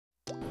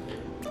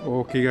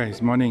Okay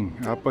guys, morning.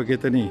 Apa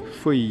kereta ni?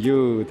 Fui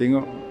yo,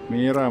 tengok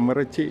merah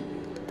merecik.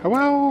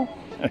 Wow.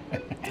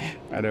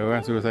 Ada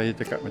orang suruh saya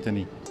cakap macam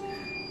ni.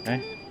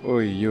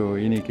 Oi yo,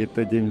 ini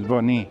kereta James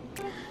Bond ni.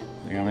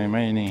 Jangan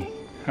main-main ni.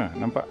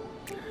 Nampak?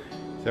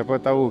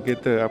 Siapa tahu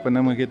kereta, apa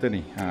nama kereta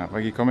ni?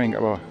 Bagi komen kat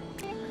bawah.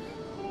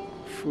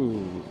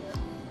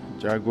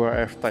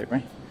 Jaguar F Type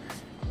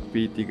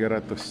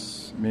P300.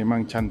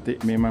 Memang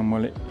cantik, memang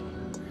molek.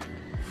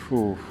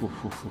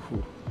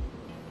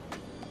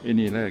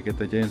 Inilah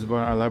kereta James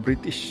Bond ala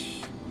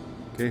British.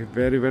 Okay,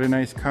 very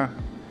nice car.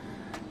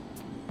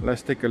 Let's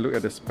take a look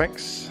at the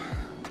specs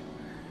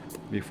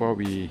before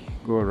we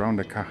go around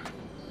the car.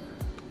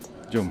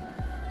 Jom.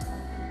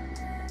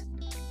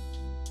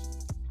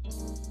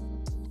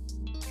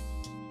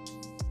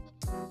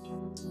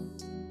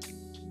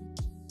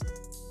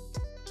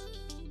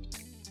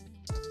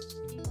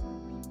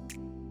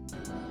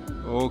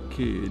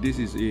 Okay,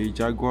 this is a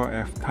Jaguar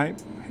F Type.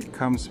 It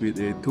comes with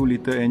a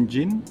 2-liter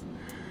engine,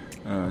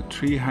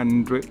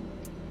 300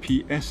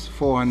 PS,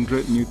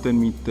 400 Newton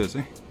meters.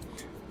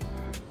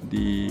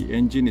 The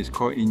engine is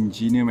called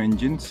Ingenium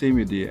engine. Same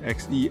with the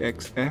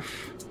XEXF.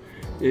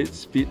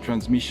 8-speed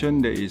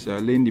transmission. There is a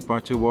lane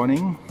departure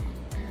warning,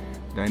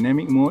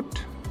 dynamic mode,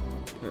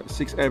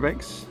 6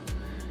 airbags,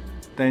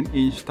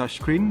 10-inch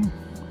touchscreen,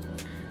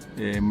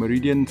 a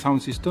Meridian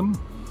sound system.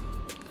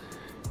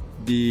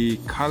 The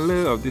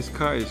color of this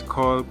car is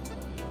called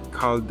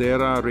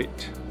Caldera Red.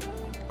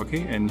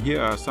 Okay, and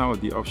here are some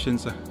of the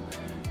options.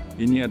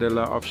 Ini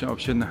adalah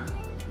option-option.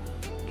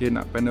 Okay,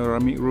 nak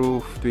panoramic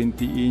roof,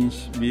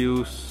 20-inch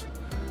wheels,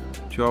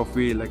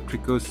 12-way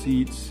electrical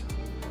seats,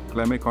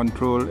 climate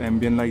control,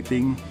 ambient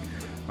lighting.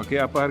 Okay,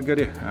 apa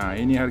harga dia?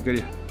 Ini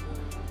harga dia.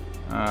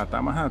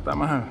 Tak mahal, tak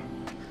mahal.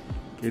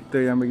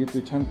 Kereta yang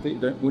begitu cantik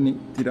dan unik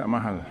tidak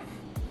mahal.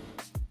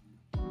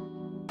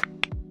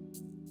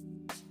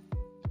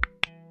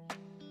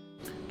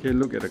 Okay,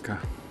 look at the car.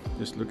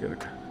 Just look at the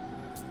car.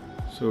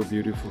 So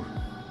beautiful.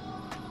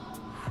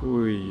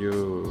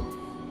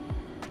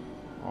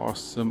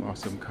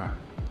 Awesome car.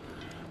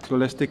 So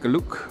let's take a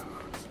look.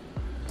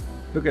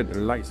 Look at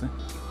the lights.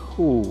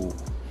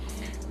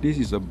 This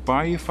is a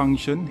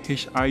bi-function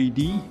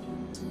HID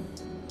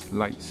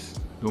lights.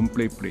 Don't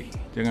play.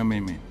 Jangan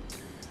main-main.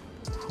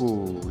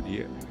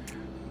 Dear.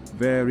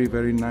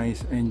 Very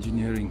nice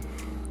engineering.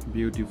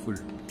 Beautiful.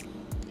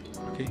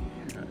 Okay,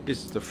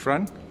 this is the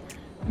front.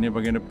 Ini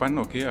bahagian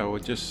depan. Okay, I will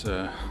just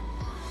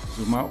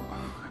zoom out.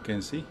 I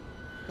can see.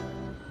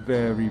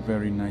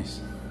 Very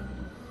nice.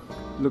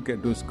 Look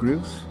at those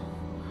grills.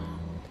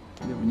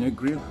 Dia punya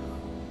grill.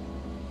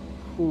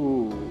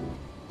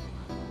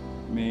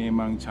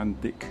 Memang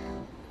cantik.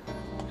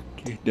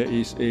 Okay, there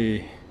is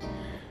a,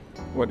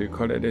 what do you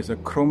call it? There's a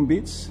chrome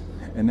bits,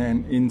 and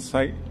then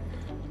inside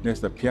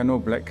there's the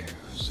piano black.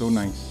 So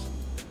nice.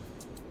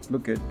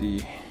 Look at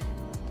the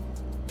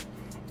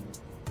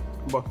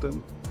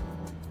bottom.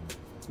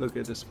 Look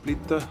at the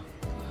splitter.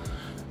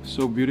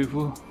 So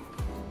beautiful.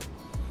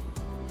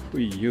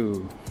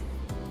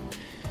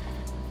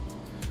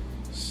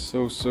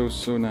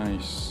 So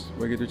nice.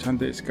 Begitu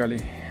cantik sekali.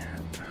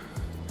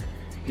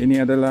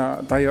 Ini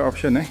adalah tire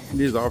option.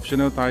 These are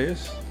optional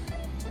tires,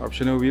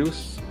 optional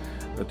wheels,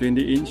 a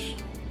 20-inch.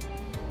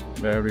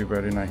 Very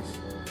nice.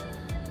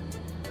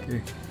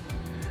 Okay,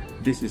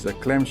 this is a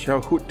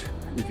clamshell hood.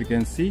 If you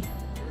can see,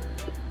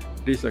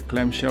 this is a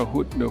clamshell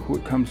hood. The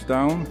hood comes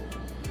down.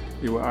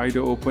 It will either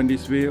open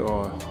this way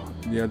or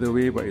the other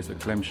way, but it's a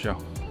clamshell.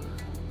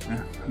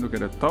 Look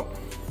at the top.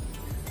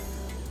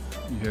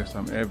 You have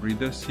some air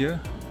breathers here.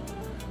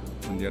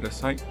 On the other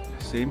side,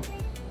 same.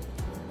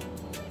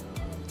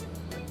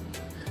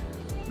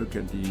 Look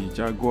at the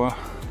Jaguar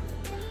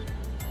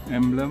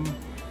emblem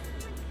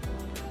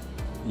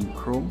in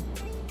chrome.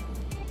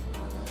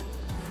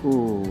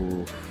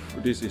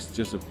 This is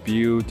just a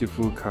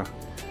beautiful car.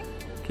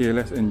 Okay,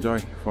 let's enjoy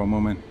for a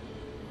moment.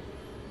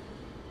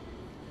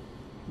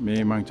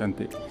 Memang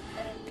cantik.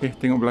 Okay,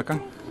 tengok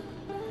belakang.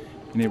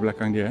 Ini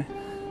belakang dia.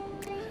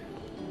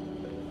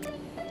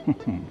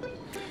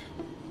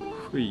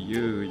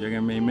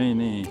 Jangan main-main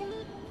ni.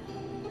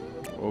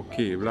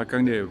 Okay,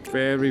 belakang dia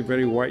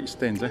very wide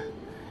stance.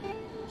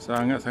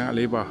 Sangat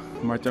lebar.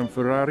 Macam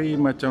Ferrari,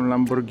 macam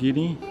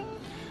Lamborghini.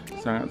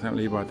 Sangat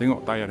lebar.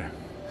 Tengok tayar dia.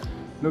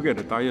 Look at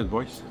the tires,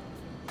 boys.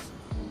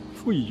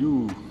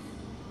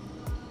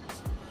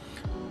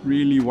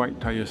 Really wide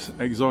tires.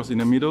 Exhaust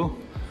in the middle.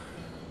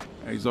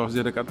 Exhaust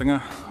dia dekat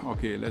tengah.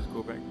 Okay, let's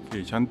go back.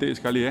 Okay, cantik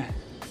sekali.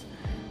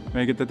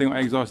 Mari kita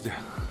tengok exhaust dia.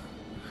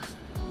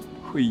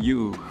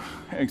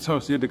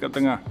 Exhaust dia dekat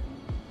tengah.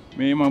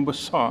 Memang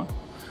besar.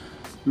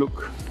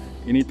 Look,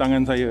 ini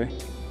tangan saya.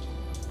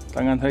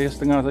 Tangan saya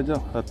setengah saja.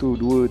 1,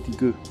 2,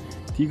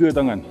 3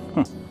 tangan.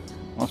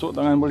 Masuk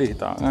tangan boleh,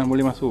 tangan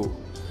boleh masuk.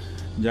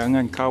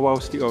 Jangan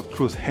kawal stick of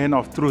truth, hand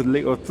of truth,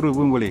 leg of truth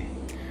pun boleh.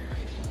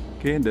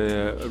 Okay,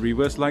 the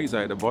reverse lights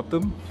are at the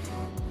bottom.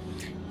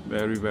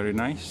 Very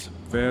nice.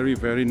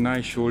 Very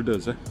nice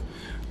shoulders.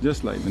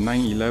 Just like the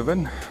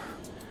 911,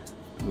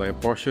 like a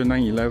Porsche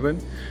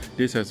 911.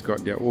 This has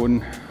got their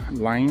own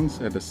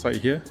lines at the side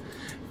here.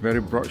 Very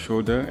broad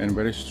shoulder and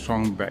very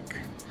strong back.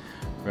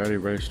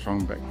 Very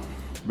strong back.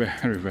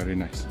 Very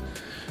nice.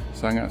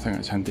 Sangat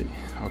cantik.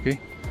 Okay,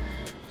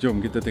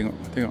 jom kita tengok.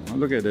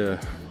 Look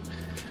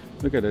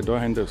at the door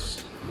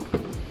handles.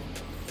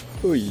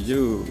 Oh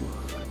yo,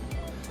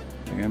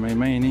 jangan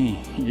main-main ni.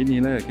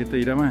 Inilah kita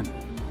idaman.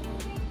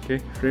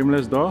 Okay,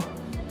 frameless door.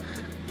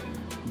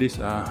 These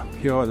are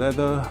pure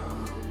leather,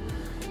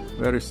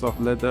 very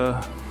soft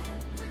leather,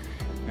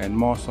 and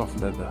more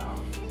soft leather.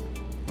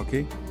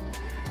 Okay.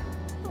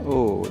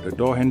 Oh, the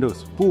door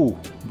handles. Ooh,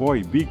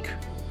 boy, big,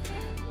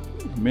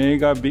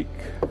 mega big.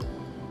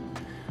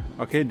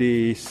 Okay,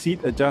 the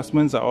seat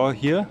adjustments are all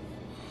here.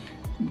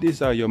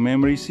 These are your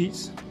memory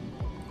seats.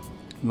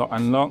 Lock,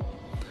 unlock.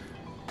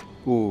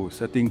 Oh,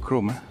 setting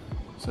chrome.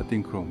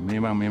 Setting chrome.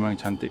 Memang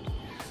cantik.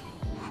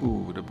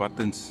 Ooh, the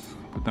buttons,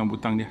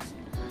 butang-butang dia.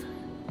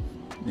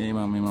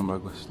 Memang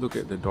bagus. Look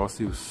at the door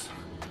sills.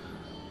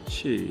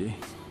 Cik.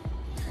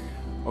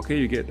 Okay,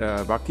 you get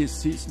bucket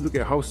seats. Look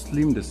at how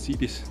slim the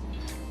seat is.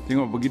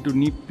 Tengok begitu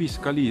nipis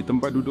sekali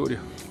tempat duduk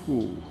dia.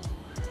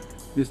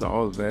 These are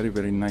all very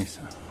nice.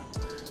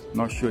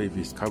 Not sure if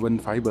it's carbon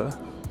fiber.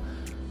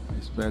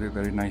 It's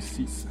very nice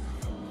seats.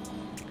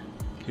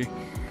 Okay.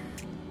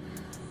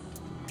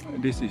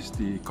 This is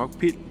the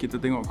cockpit. Kita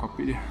tengok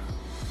cockpit dia.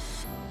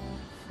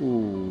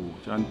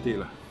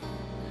 Cantik lah.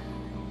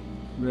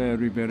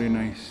 Very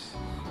nice.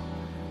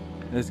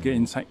 Let's get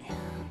inside.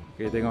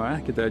 Okay,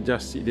 tengok kita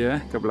adjust seat dia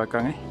ke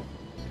belakang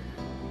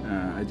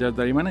adjust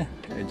dari mana?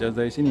 Adjust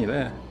dari sini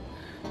lah.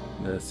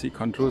 The seat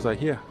controls are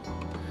here.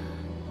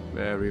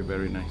 Very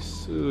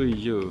nice.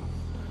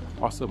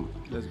 Awesome.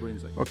 Let's go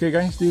inside. Okay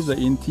guys, this is the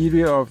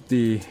interior of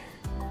the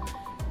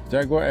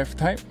Jaguar F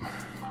Type.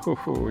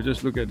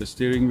 Just look at the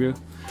steering wheel.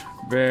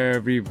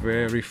 Very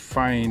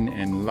fine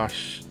and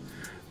lush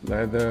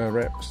leather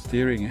wrap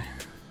steering.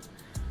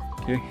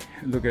 Okay,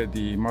 look at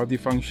the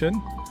multifunction.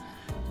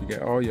 You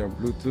get all your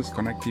Bluetooth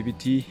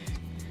connectivity,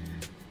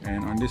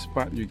 and on this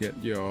part you get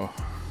your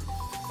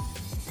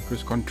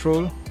cruise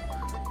control.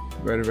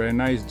 Very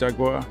nice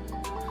Jaguar.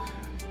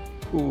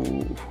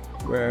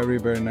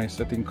 Very nice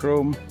setting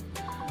chrome.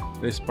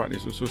 This part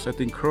is also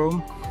setting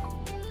chrome.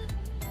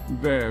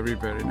 Very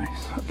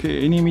nice.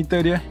 Okay, ini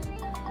meter dia.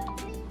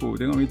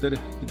 Tengok meter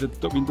dia. Kita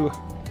tutup pintu.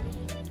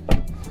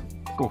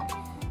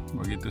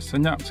 Begitu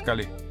senyap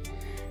sekali.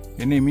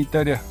 Ini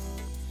meter dia.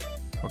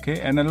 Okay,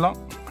 analog.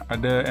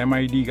 Ada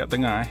MID kat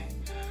tengah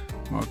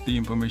multi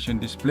information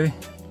display.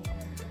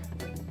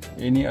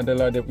 Ini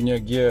adalah dia punya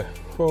gear.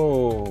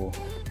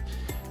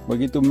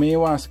 Begitu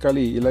mewah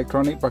sekali.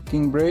 Electronic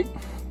parking brake,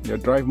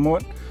 your drive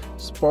mode,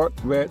 sport,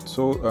 wet,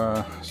 so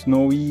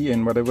snowy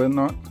and whatever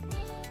not.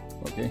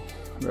 Okay,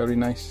 very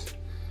nice.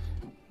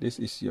 This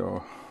is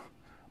your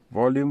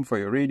volume for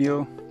your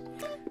radio.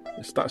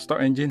 Start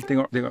engine.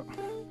 Tengok.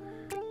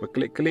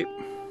 Berkelip-kelip.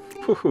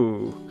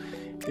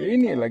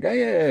 Inilah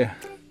gaya.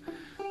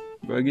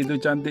 Begitu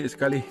cantik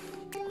sekali.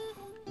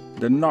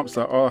 The knobs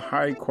are all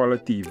high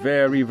quality,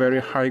 very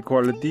high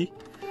quality.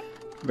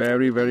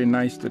 Very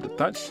nice to the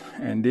touch.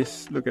 And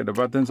this, look at the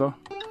buttons.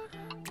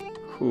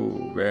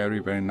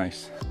 Very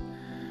nice.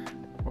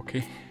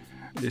 Okay,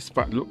 this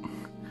part, look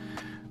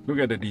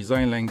at the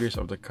design language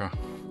of the car.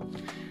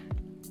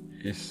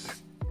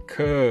 It's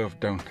curved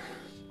down.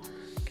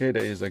 Okay,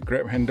 there is a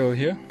grab handle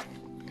here.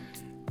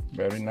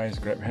 Very nice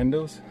grab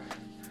handles.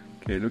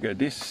 Okay, look at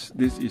this.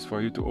 This is for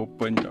you to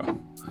open your...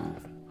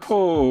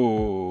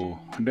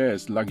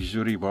 there's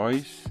luxury,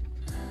 boys.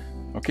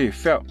 Okay,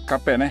 felt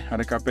carpet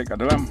ada carpet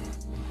kat dalam.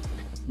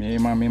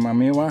 Memang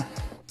mewah.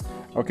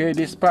 Okay,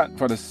 this part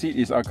for the seat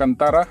is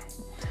Alcantara,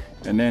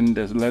 and then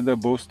there's leather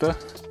bolster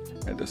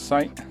at the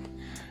side.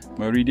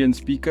 Meridian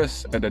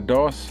speakers at the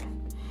doors.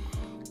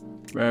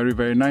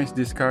 Very nice.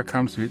 This car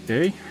comes with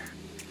a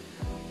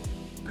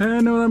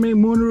panoramic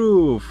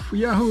moonroof.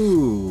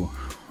 Yahoo!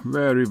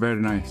 Very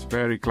nice.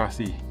 Very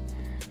classy.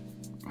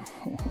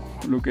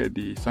 Look at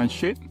the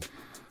sunshade.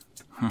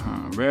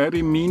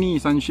 Very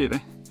mini sunshade.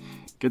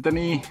 Kita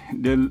ni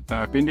dia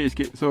pendek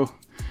sikit, so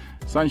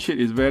sunshade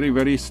is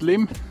very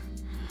slim.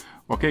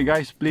 Okay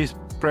guys, please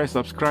press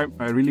subscribe.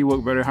 I really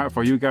work very hard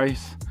for you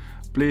guys.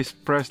 Please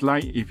press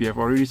like if you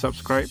have already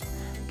subscribed.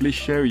 Please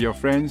share with your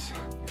friends.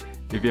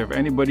 If you have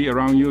anybody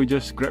around you,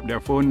 just grab their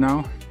phone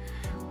now.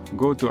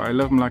 Go to I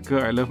Love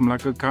Melaka, I Love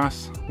Melaka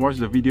Cars. Watch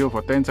the video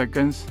for 10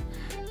 seconds.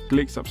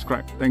 Click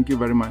subscribe. Thank you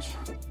very much.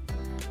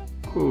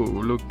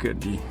 Look at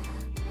the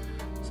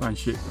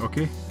sunshade.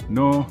 Okay,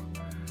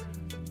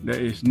 there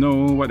is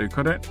no, what do you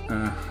call that?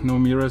 No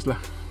mirrors lah.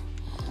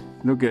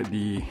 Look at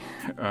the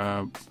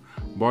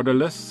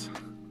borderless.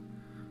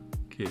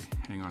 Okay,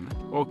 hang on.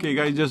 Okay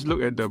guys, just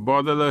look at the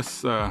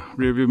borderless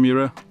rearview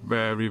mirror.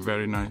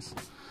 Very nice.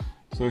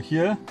 So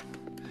here,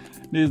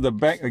 this is the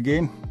back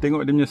again.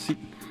 Tengok dia punya seat.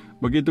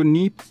 Begitu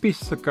nipis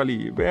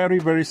sekali.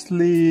 Very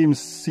slim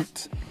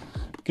seat.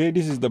 Okay,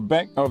 this is the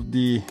back of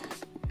the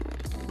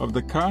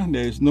car.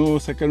 There is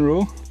no second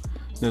row.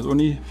 There's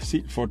only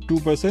seat for 2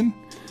 person.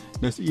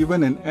 There's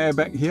even an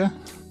airbag here.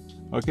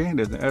 Okay,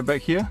 there's an airbag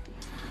here.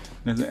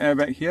 There's an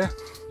airbag here.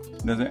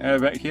 There's an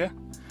airbag here.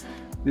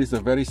 This is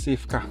a very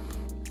safe car.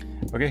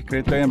 Okay,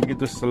 kereta yang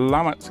begitu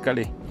selamat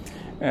sekali.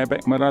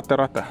 Airbag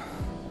merata-rata.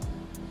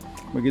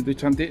 Begitu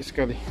cantik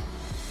sekali.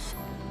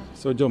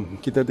 So jom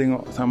kita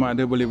tengok sama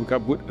ada boleh buka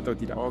boot atau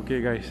tidak.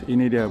 Okay guys,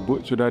 ini dia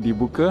boot sudah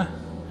dibuka.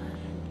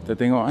 Kita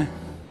tengok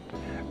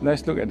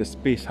Let's look at the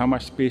space. How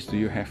much space do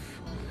you have?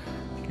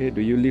 Okay,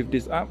 do you lift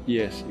this up?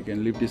 Yes, you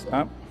can lift this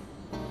up.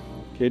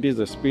 Okay, this is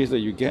the space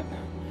that you get.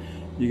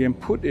 You can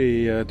put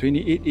a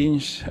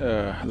 28-inch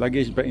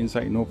luggage bag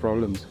inside, no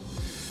problems.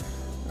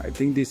 I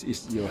think this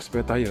is your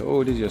spare tire.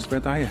 Oh, this is your spare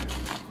tire.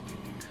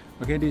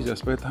 Okay, this is your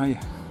spare tire.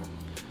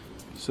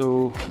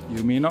 So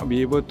you may not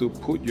be able to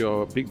put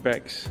your big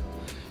bags.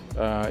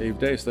 If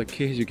that is the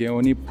case, you can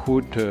only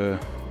put 2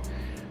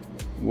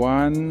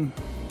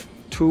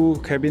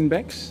 cabin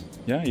bags.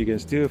 Yeah, you can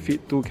still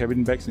fit 2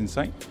 cabin bags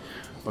inside.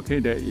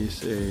 Okay, there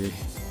is a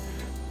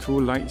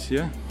 2 lights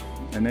here,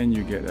 and then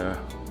you get a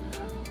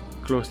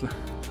close lah.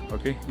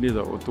 Okay, this is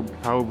the auto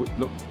power boot.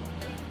 Look,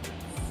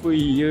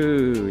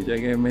 fuyo,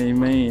 jangan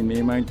main-main.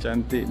 Memang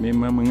cantik,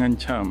 memang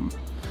mengancam.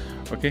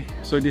 Okay,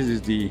 so this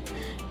is the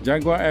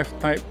Jaguar F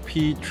Type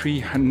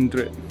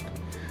P300.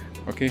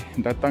 Okay,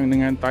 datang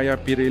dengan tayar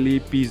Pirelli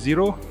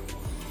P0.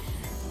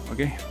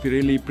 Okay,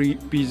 Pirelli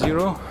P0.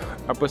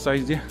 Apa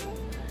size dia?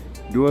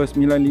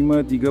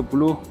 295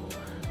 30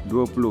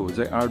 20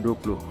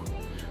 ZR20.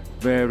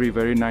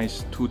 Very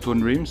nice two-tone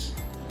rims.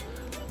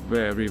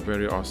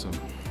 Very awesome.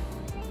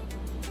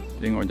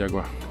 Tengok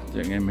Jaguar,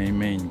 jangan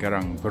main-main,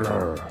 garang.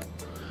 Brrr.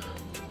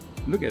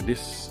 Look at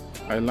this.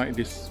 I like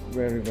this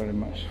very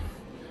much.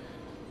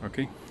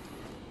 Okay,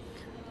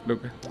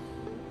 look.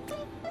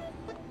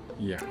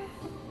 Yeah,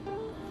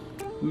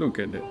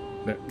 look at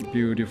that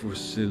beautiful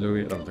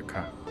silhouette of the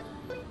car.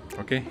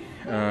 Okay,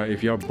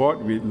 if you're bored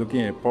with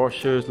looking at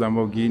Porsches,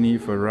 Lamborghini,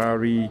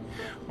 Ferrari,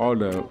 all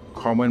the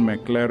common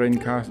McLaren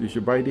cars, you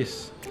should buy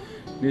this.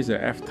 This is a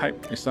F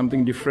Type. It's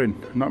something different.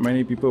 Not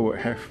many people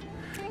would have.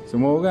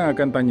 Semua orang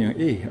akan tanya,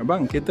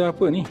 abang, kereta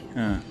apa ni?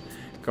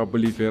 Kau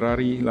beli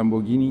Ferrari,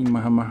 Lamborghini,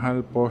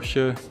 mahal-mahal,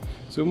 Porsche.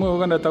 Semua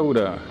orang dah tahu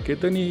dah.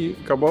 Kereta ni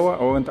kau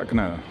bawa, orang tak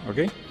kenal.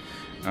 Okay?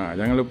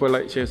 Jangan lupa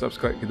like, share,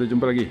 subscribe. Kita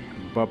jumpa lagi.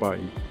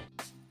 Bye-bye.